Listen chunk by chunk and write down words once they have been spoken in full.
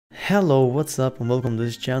Hello, what's up and welcome to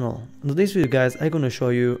this channel. In today's video guys, I'm gonna show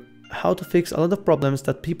you how to fix a lot of problems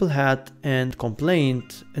that people had and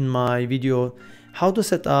complained in my video how to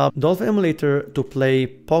set up Dolphin emulator to play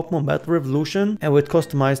Pokemon Battle Revolution and with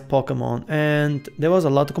customized Pokemon. And there was a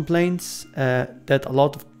lot of complaints that a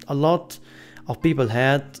lot of people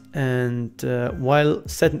had, and while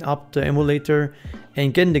setting up the emulator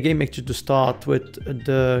and getting the game actually to start with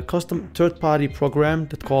the custom third-party program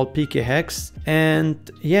that's called PK Hex. And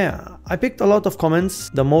yeah, I picked a lot of comments,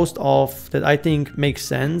 the most of that I think makes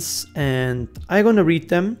sense, and I'm gonna read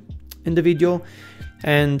them in the video.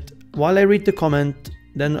 And while I read the comment,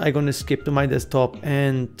 then I'm gonna skip to my desktop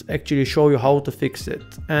and actually show you how to fix it.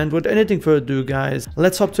 And with anything further ado guys,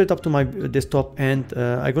 let's hop straight up to my desktop and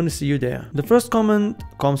I'm gonna see you there. The first comment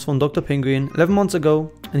comes from Dr. Penguin 11 months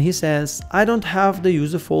ago, and he says, I don't have the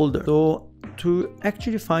user folder. So to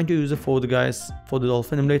actually find your user folder guys for the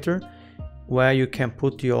Dolphin emulator, where you can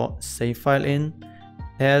put your save file in,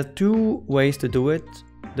 there are two ways to do it.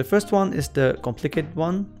 The first one is the complicated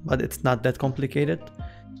one, but it's not that complicated.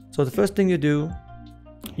 So the first thing you do,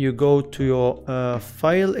 you go to your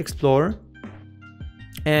file explorer,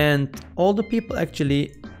 and all the people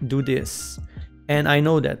actually do this, and I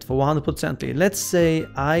know that for 100%. Let's say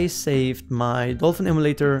I saved my Dolphin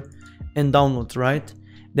emulator and downloads, right?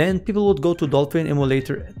 Then people would go to Dolphin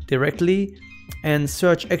emulator directly and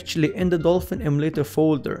search actually in the Dolphin emulator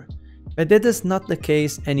folder, but that is not the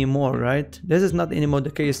case anymore, right? This is not anymore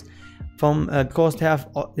the case from because they have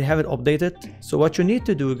it updated. So what you need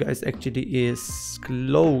to do guys actually is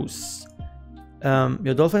close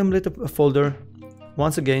your Dolphin emulator folder.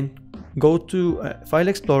 Once again, go to file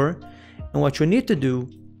explorer, and what you need to do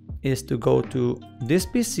is to go to this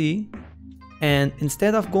PC, and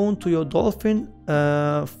instead of going to your Dolphin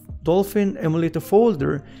emulator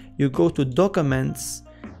folder, you go to documents,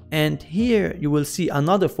 and here you will see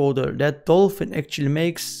another folder that Dolphin actually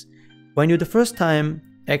makes when you the first time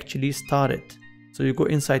actually started. So you go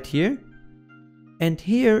inside here, and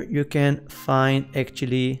here you can find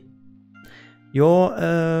actually your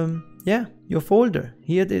your folder.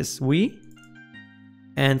 Here it is,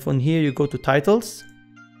 and from here you go to titles,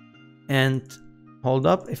 and hold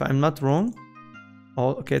up, if I'm not wrong,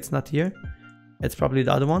 oh okay, it's not here, it's probably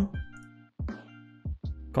the other one.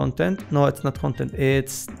 Content, no, it's not content,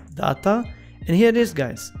 it's data. And here it is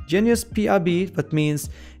guys, Genius PRB, that means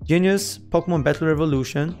Genius Pokemon Battle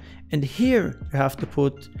Revolution. And here you have to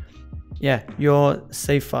put your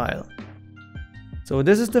save file. So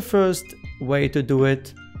this is the first way to do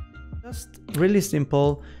it. Just really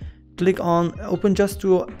simple. Click on open just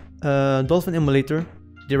to Dolphin emulator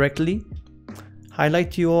directly,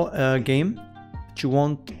 highlight your game that you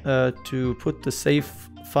want to put the save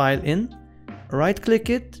file in, right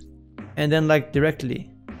click it, and then like directly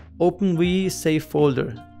open save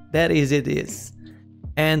folder. That is it is,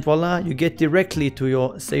 and voila, you get directly to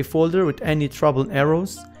your save folder with any trouble and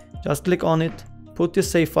arrows. Just click on it, put your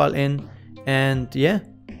save file in, and yeah,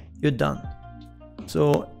 you're done.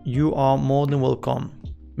 So you are more than welcome,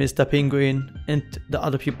 Mr. Penguin and the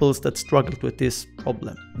other peoples that struggled with this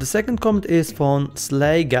problem. The second comment is from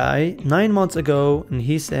Slay Guy 9 months ago, and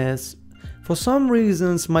he says, for some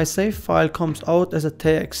reasons my save file comes out as a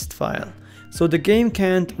text file, so the game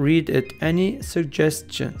can't read it. Any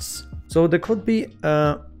suggestions? So there could be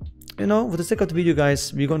you know, for the sake of the video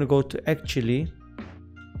guys, we're gonna go to actually,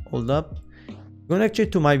 hold up, we're going actually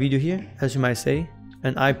to my video here, as you might say,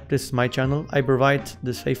 and this is my channel. I provide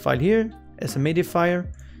the save file here as a mediafire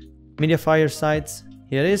sites.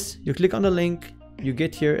 Here it is. You click on the link, you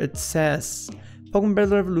get here, it says Pokemon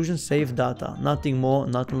Battle Revolution save data, nothing more,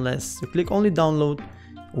 nothing less. You click only download,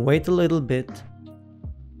 wait a little bit,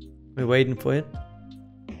 we're waiting for it,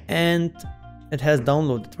 and it has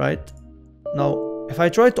downloaded, right? Now if I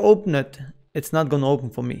try to open it, it's not gonna open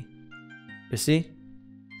for me, you see.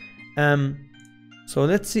 So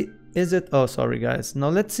let's see, is it, oh sorry guys, now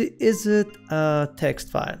let's see, is it a text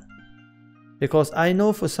file? Because I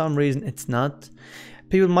know for some reason it's not.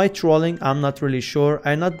 People might trolling, I'm not really sure.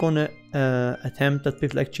 I'm not gonna attempt that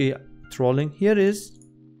people actually trolling. Here it is.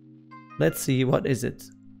 Let's see, what is it?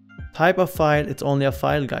 Type of file, it's only a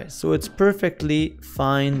file guys, so it's perfectly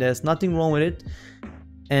fine, there's nothing wrong with it.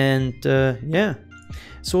 And yeah,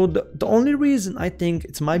 so the only reason I think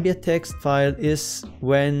it might be a text file is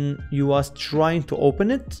when you are trying to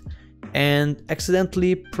open it and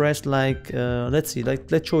accidentally press like let's see,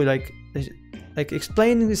 like let's show you like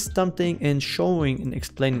explaining is something and showing and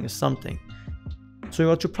explaining is something. So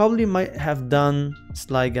what you probably might have done,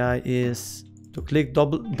 Sly Guy, is to click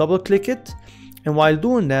double click it, and while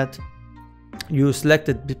doing that you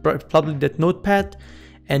selected probably that notepad,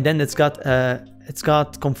 and then it's got it's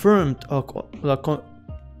got confirmed, or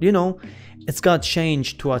you know, it's got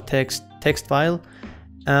changed to a text file.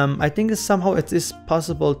 I think somehow it is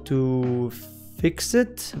possible to fix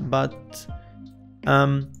it, but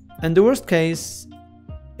in the worst case,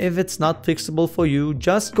 if it's not fixable for you,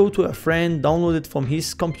 just go to a friend, download it from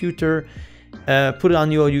his computer, put it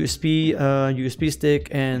on your USB stick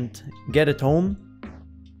and get it home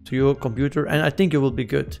to your computer, and I think you will be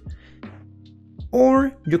good.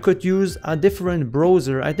 Or you could use a different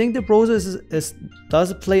browser. I think the browser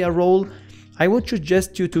does play a role. I would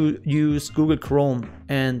suggest you to use Google Chrome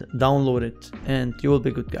and download it, and you will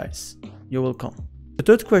be good, guys. You're welcome. The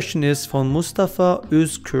third question is from Mustafa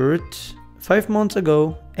Özkurt. 5 months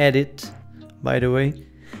ago, edit, by the way.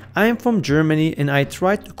 I am from Germany and I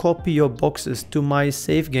tried to copy your boxes to my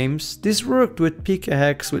save games. This worked with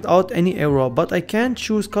pickaxe without any error, but I can't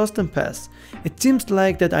choose custom pass. It seems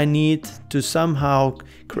like that I need to somehow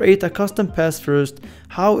create a custom pass first.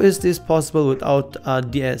 How is this possible without a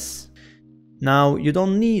DS? Now, you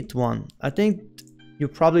don't need one. I think you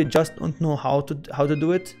probably just don't know how to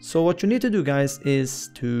do it. So what you need to do, guys, is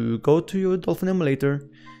to go to your Dolphin emulator,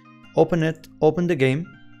 open it, open the game,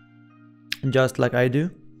 just like I do,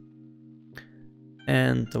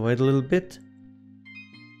 and wait a little bit.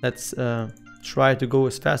 Let's try to go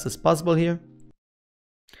as fast as possible here.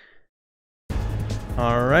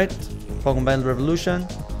 Alright, Pokemon Battle Revolution.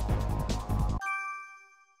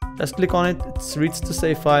 Just click on it, it reads the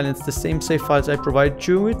save file, and it's the same save files I provided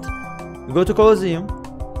you with. You go to Colosseum,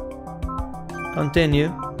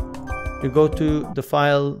 continue, you go to the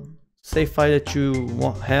file, save file that you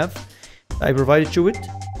have, I provided you with.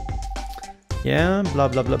 Yeah, blah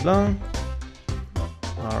blah blah blah.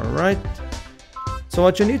 Alright. So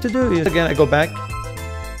what you need to do is, again, I go back.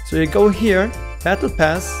 So you go here, Battle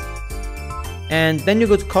Pass, and then you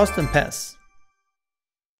go to Custom Pass.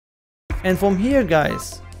 And from here,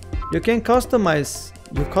 guys, you can customize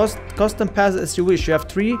your custom pass as you wish. You have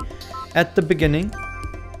 3 at the beginning.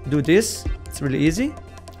 Do this, it's really easy.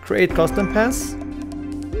 Create custom pass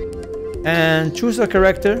and choose a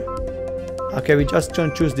character. Okay, we just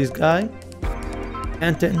gonna choose this guy.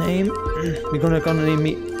 Enter name. We're gonna name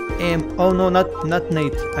me oh no, not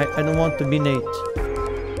Nate. I don't want to be Nate.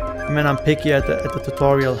 Man, I'm picky at the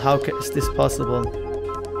tutorial. How is this possible?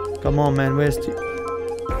 Come on, man. Where's the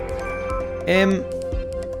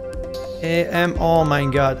oh my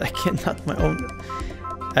god, I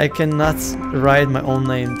cannot write my own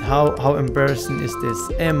name. How embarrassing is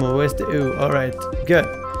this? Emu, where's the U? Alright, good.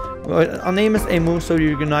 Well, our name is Emu, so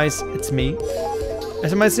you recognize it's me.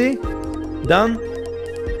 SMIC, done.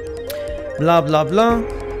 Blah blah blah.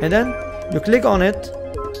 And then you click on it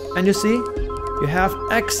and you see you have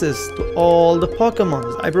access to all the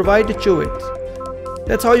Pokemon. I provided you it.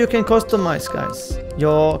 That's how you can customize, guys,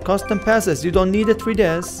 your custom passes. You don't need a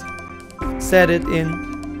 3DS. Set it in,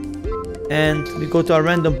 and we go to a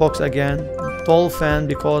random box again. Dolphin,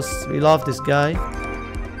 because we love this guy.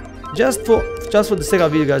 Just for the sake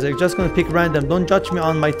of you guys, I'm just gonna pick random. Don't judge me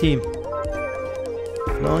on my team.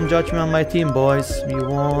 Don't judge me on my team, boys. We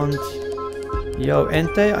want yo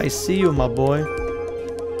Entei. I see you, my boy.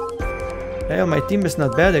 Hey, my team is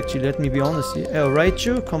not bad actually. Let me be honest here. Hey,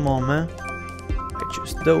 Raichu, come on, man.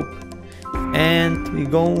 Raichu's dope. And we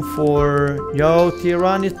go for yo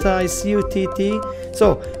Tyranitar, I see you, TT.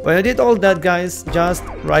 So when I did all that, guys, just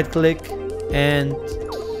right click and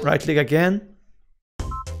right click again,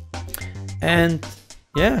 and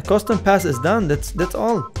yeah, custom pass is done. That's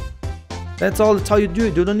all. That's how you do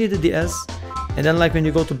it. You don't need a DS. And then, like, when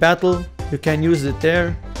you go to battle, you can use it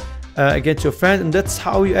there against your friend, and that's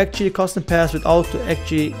how you actually custom pass without to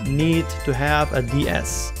actually need to have a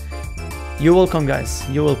DS. You're welcome, guys.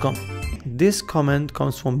 You're welcome. This comment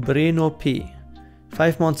comes from Breno P.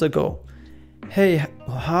 5 months ago. Hey,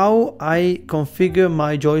 how I configure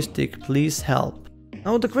my joystick, please help.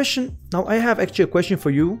 Now I have actually a question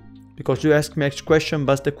for you, because you asked me a question,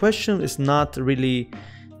 but the question is not really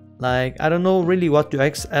like, I don't know really what to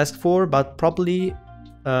ask for, but probably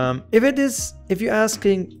if you're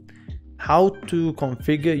asking how to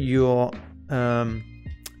configure your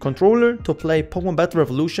controller to play Pokemon Battle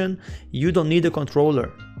Revolution, you don't need a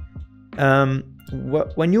controller.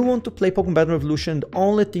 When you want to play Pokemon Battle Revolution, the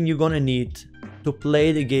only thing you're gonna need to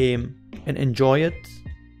play the game and enjoy it,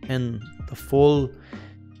 and the full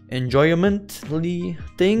enjoymently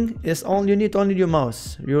thing, is you need only your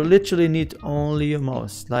mouse. You literally need only your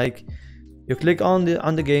mouse. Like, you click on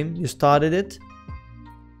the game, you started it,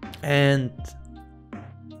 and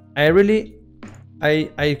I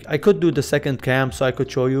could do the second cam so I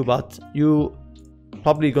could show you, but you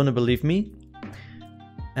probably gonna believe me.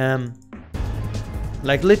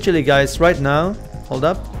 Like literally guys, right now, hold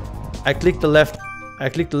up, I clicked the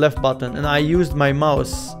left button and I used my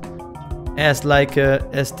mouse as like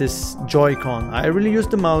as this Joy-Con. I really use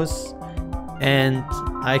the mouse and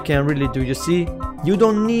I can really do, you see, you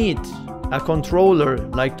don't need a controller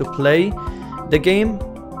like to play the game,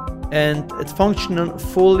 and it's functional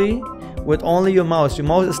fully with only your mouse. Your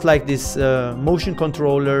mouse is like this motion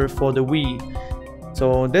controller for the Wii.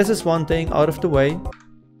 So this is one thing out of the way.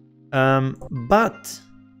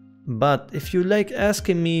 But if you like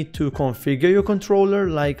asking me to configure your controller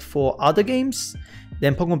like for other games,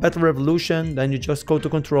 then Pokemon Battle Revolution, then you just go to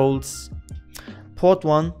controls, port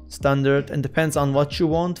 1, standard, and depends on what you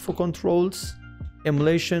want for controls.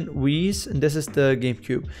 Emulation, Wii's, and this is the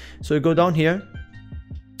GameCube. So you go down here,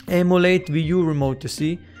 emulate Wii U remote, you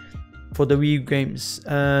see, for the Wii games,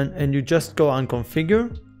 and you just go on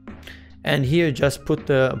configure, and here just put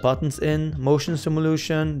the buttons in, motion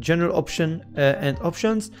simulation, general option, and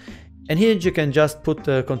options, and here you can just put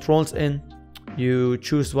the controls in. You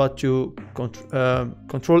choose what you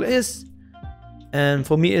control is, and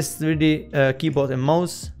for me it's really keyboard and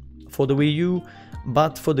mouse for the Wii U,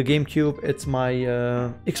 but for the GameCube it's my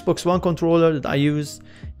Xbox One controller that I use.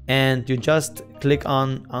 And you just click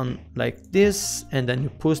on like this, and then you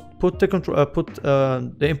put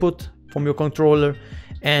the input from your controller,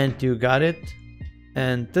 and you got it.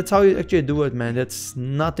 And that's how you actually do it, man. That's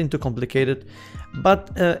nothing too complicated.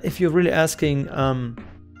 But if you're really asking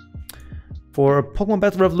for Pokemon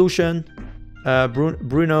Battle Revolution,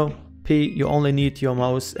 Bruno P, you only need your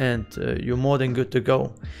mouse, and you're more than good to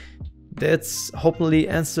go. That's hopefully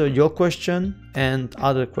answer your question and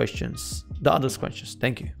other questions.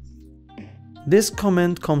 Thank you. This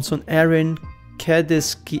comment comes from Aaron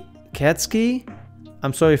Katsky.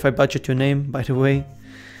 I'm sorry if I butchered your name, by the way.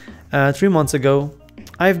 3 months ago.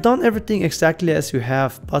 I've done everything exactly as you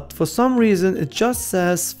have, but for some reason it just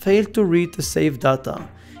says failed to read the save data.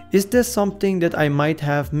 Is there something that I might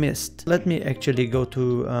have missed? Let me actually go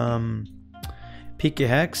to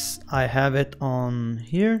PKHacks. I have it on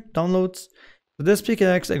here, downloads. So this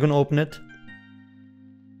PKHacks, I'm gonna open it.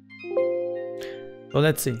 So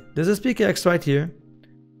let's see, this is PKX right here,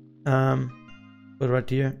 right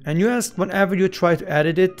here, and you ask whenever you try to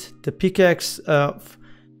edit it, the PKX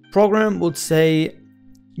program would say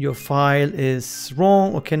your file is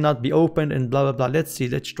wrong or cannot be opened and blah blah blah. Let's see,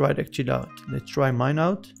 let's try it actually out. Let's try mine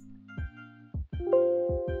out.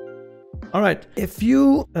 Alright, if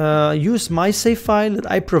you use my save file that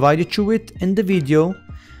I provided you with in the video,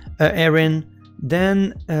 Aaron,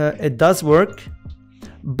 then it does work,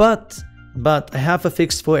 but I have a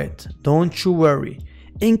fix for it. Don't you worry.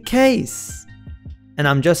 In case, and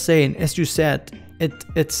I'm just saying, as you said,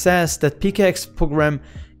 it says that PKX program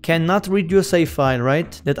cannot read your save file,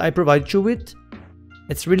 right? That I provided you with.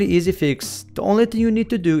 It's really easy fix. The only thing you need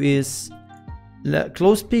to do is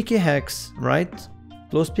close PKX, right?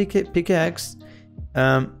 Close PKX.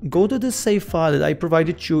 Go to the save file that I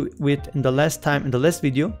provided you with in the last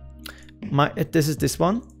video. This is this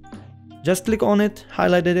one. Just click on it,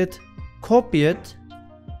 highlighted it, copy it,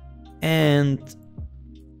 and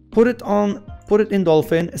put it in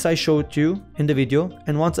Dolphin as I showed you in the video.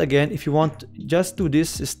 And once again, if you want, just do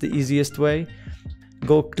this, is the easiest way.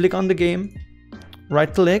 Go click on the game,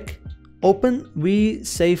 right click, open Wii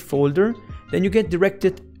save folder, then you get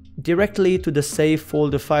directed directly to the save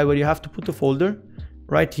folder file where you have to put the folder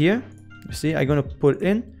right here. You see, I'm gonna put it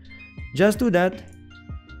in. Just do that.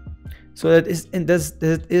 So that is, and the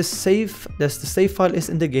save file is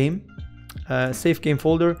in the game. Save game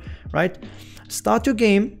folder, right? Start your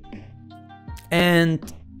game,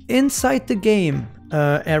 and inside the game,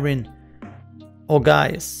 Aaron or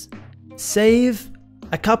guys, save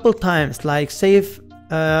a couple times, like save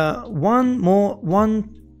 1,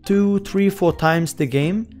 2, 3, 4 times the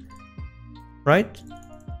game, right?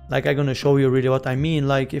 Like I'm gonna show you really what I mean.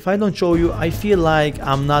 Like if I don't show you, I feel like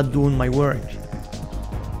I'm not doing my work.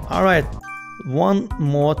 Alright, one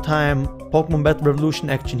more time, Pokemon Battle Revolution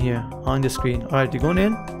action here on the screen. Alright, you're going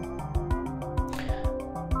in.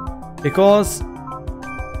 Because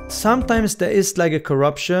sometimes there is like a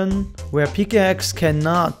corruption where PKX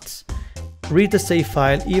cannot read the save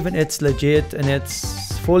file, even it's legit and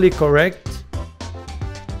it's fully correct.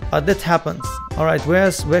 But that happens. Alright,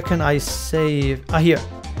 where can I save? Here.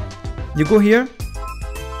 You go here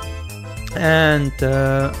and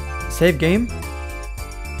save game.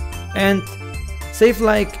 And save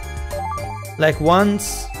like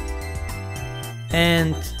once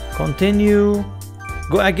and continue,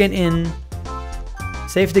 go again in,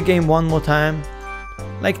 save the game one more time,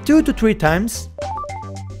 like 2 to 3 times,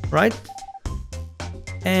 right?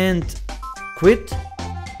 And quit.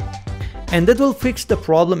 And that will fix the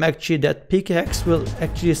problem actually that pickaxe will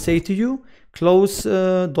actually say to you, close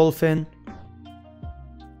dolphin,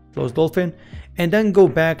 close dolphin, and then go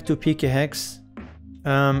back to pickaxe.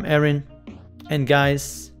 Erin and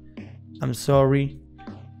guys, I'm sorry,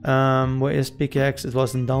 where is pickaxe? It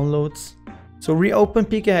was in downloads. So reopen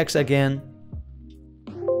pickaxe again,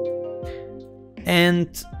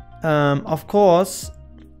 and of course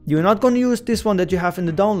you're not going to use this one that you have in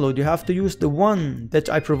the download. You have to use the one that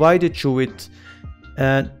I provided you with.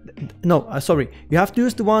 Sorry, you have to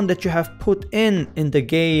use the one that you have put in the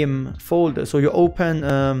game folder. So you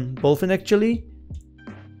open dolphin actually,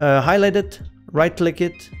 highlight it, right click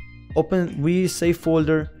it, open save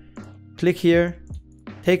folder, click here,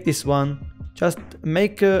 take this one, just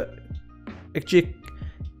make actually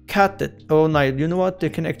cut it. Oh no, you know what, you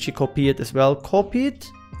can actually copy it as well. Copy it,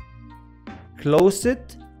 close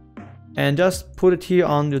it, and just put it here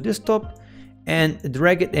on your desktop and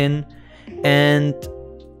drag it in. And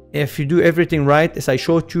if you do everything right as I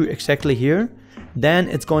showed you exactly here, then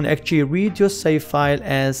it's going to actually read your save file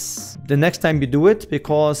as the next time you do it,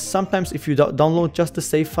 because sometimes if you download just the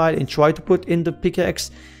save file and try to put in the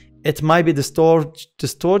pickaxe, it might be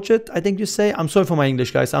distorted, I think you say. I'm sorry for my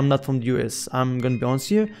English, guys, I'm not from the US, I'm gonna be honest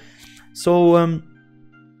here. So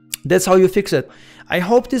that's how you fix it. I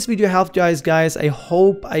hope this video helped you guys. I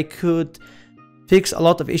hope I could fix a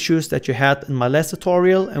lot of issues that you had in my last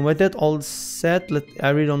tutorial. And with that all said, I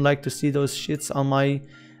really don't like to see those shits on my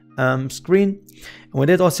screen. And with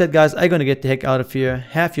that all said, guys, I'm gonna get the heck out of here.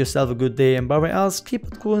 Have yourself a good day, and bye bye else, keep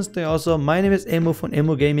it cool and stay awesome. My name is Emu from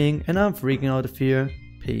EmuGaming, and I'm freaking out of here.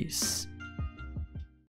 Peace.